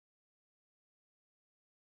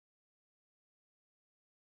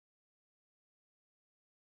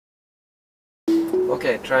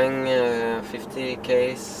Okay, trying 50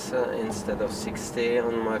 k's instead of 60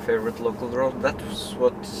 on my favorite local road. That was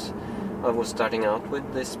what I was starting out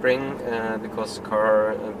with this spring, because the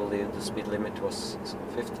car, I believe the speed limit was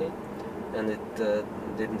 50 and it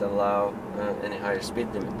didn't allow any higher speed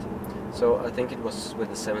limit. So I think it was with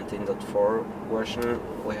the 17.4 version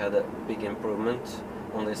we had a big improvement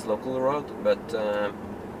on this local road, but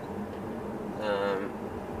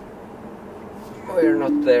we're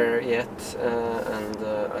not there yet, and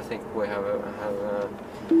I think we have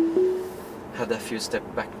had a few steps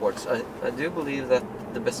backwards. I do believe that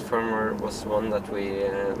the best firmware was one that we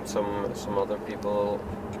some other people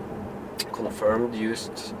confirmed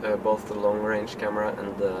used both the long range camera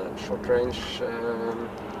and the short range,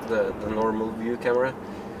 the normal view camera,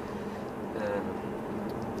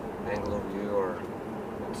 angle of view, or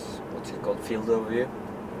what's it called, field of view.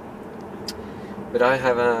 But I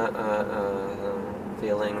have a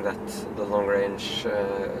feeling that the long range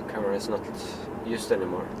camera is not used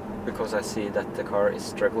anymore, because I see that the car is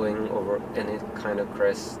struggling over any kind of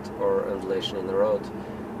crest or undulation in the road,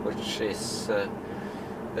 which is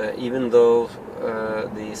even though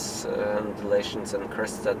these undulations and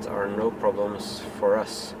crests that are no problems for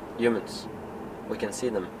us humans, we can see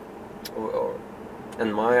them,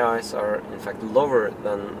 and my eyes are in fact lower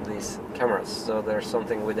than these cameras, so there's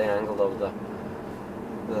something with the angle of the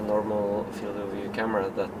normal field of view camera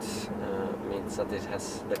that means that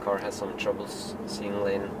the car has some troubles seeing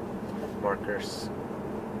lane markers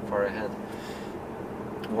far ahead.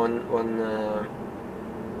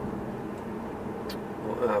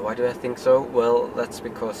 Why do I think so? Well, that's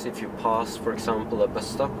because if you pass, for example, a bus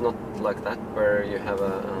stop, not like that where you have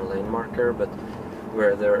a lane marker, but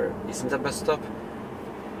where there isn't a bus stop,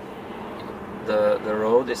 the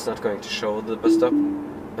road is not going to show the bus stop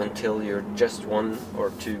until you're just 1 or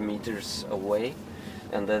 2 meters away,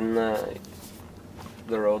 and then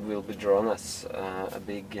the road will be drawn as a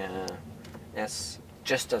big S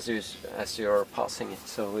just as you're passing it.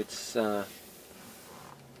 So it's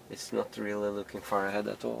not really looking far ahead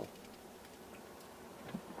at all.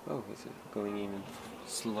 Oh, is it going even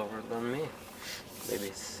slower than me? Maybe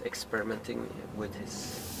he's experimenting with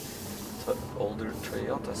his older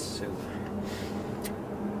Toyotas soon.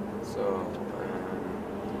 So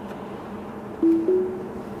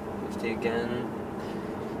 50 again.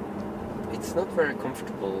 It's not very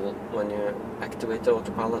comfortable when you activate the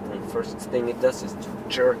autopilot, and the first thing it does is to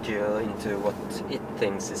jerk you into what it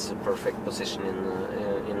thinks is the perfect position in the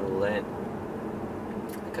lane.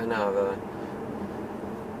 I kind of have a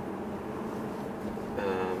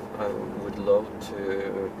I would love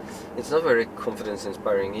to. It's not very confidence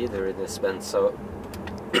inspiring either in this bend, so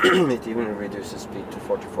it even reduces speed to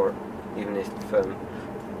 44, even if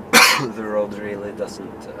the road really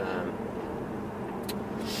doesn't.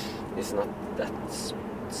 It's not that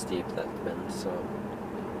steep, that bend, so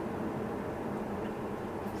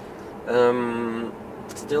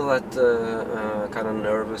still that kind of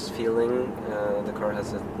nervous feeling. The car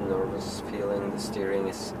has a nervous feeling. The steering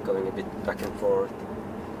is going a bit back and forth,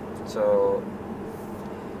 so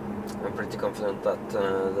I'm pretty confident that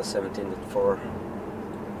the 17.4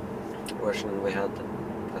 version we had,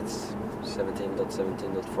 that's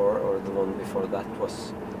 17.17.4, or the one before that,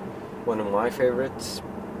 was one of my favorites.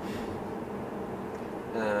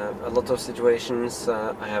 A lot of situations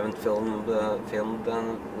I haven't filmed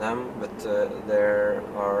them, but the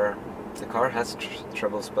car has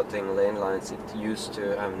trouble spotting lane lines. It used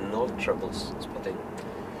to have no trouble spotting,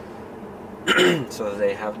 so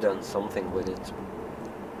they have done something with it.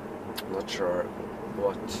 I'm not sure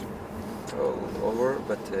what over,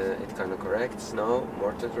 but it kind of corrects. No,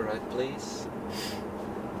 more to the right, please.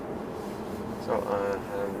 So I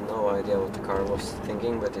have no idea what the car was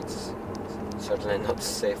thinking, but it's certainly not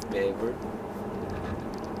safe behavior.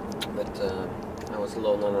 But I was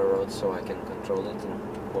alone on the road, so I can control it and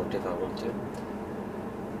port if I want to.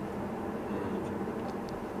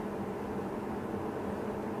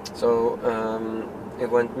 So it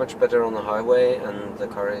went much better on the highway, and the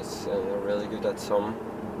car is really good at some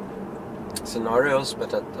scenarios,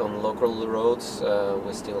 but on local roads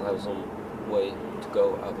we still have some way to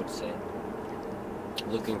go, I would say.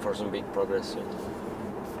 Looking for some big progress soon.